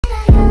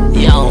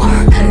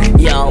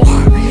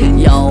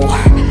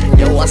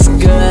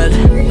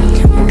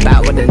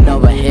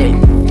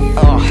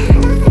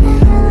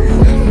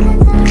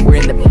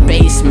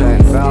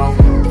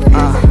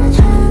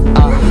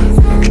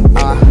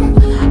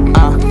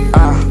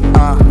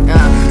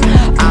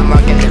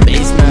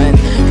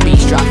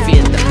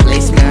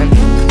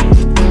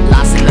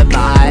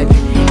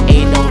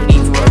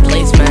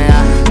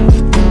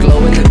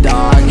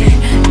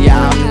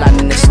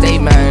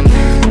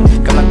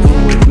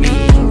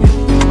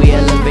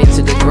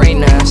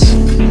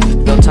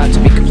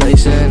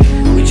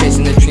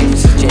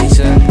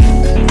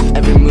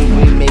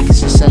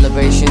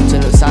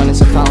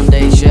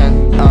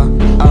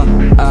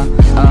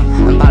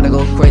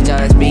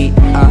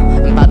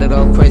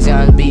crazy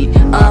on the beat.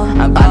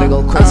 I'm about to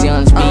go crazy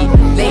on this beat.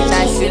 Late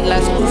night shit,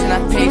 let's cruising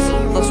at pace.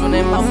 Lost one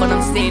in my but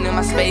I'm staying in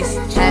my space.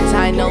 Hands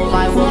high, no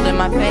lie, world in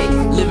my pay.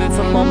 Living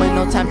for moment,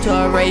 no time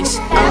to erase.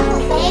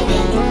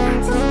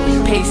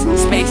 Pace,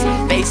 space,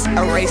 face,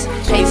 erase.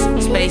 Pace,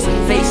 space,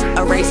 face,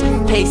 erase.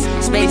 Pace,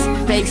 space,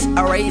 face,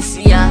 erase.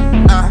 Yeah,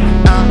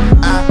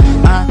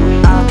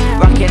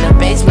 rockin' the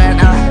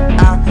basement.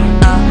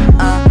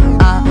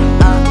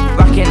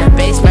 Rockin' the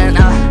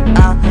basement.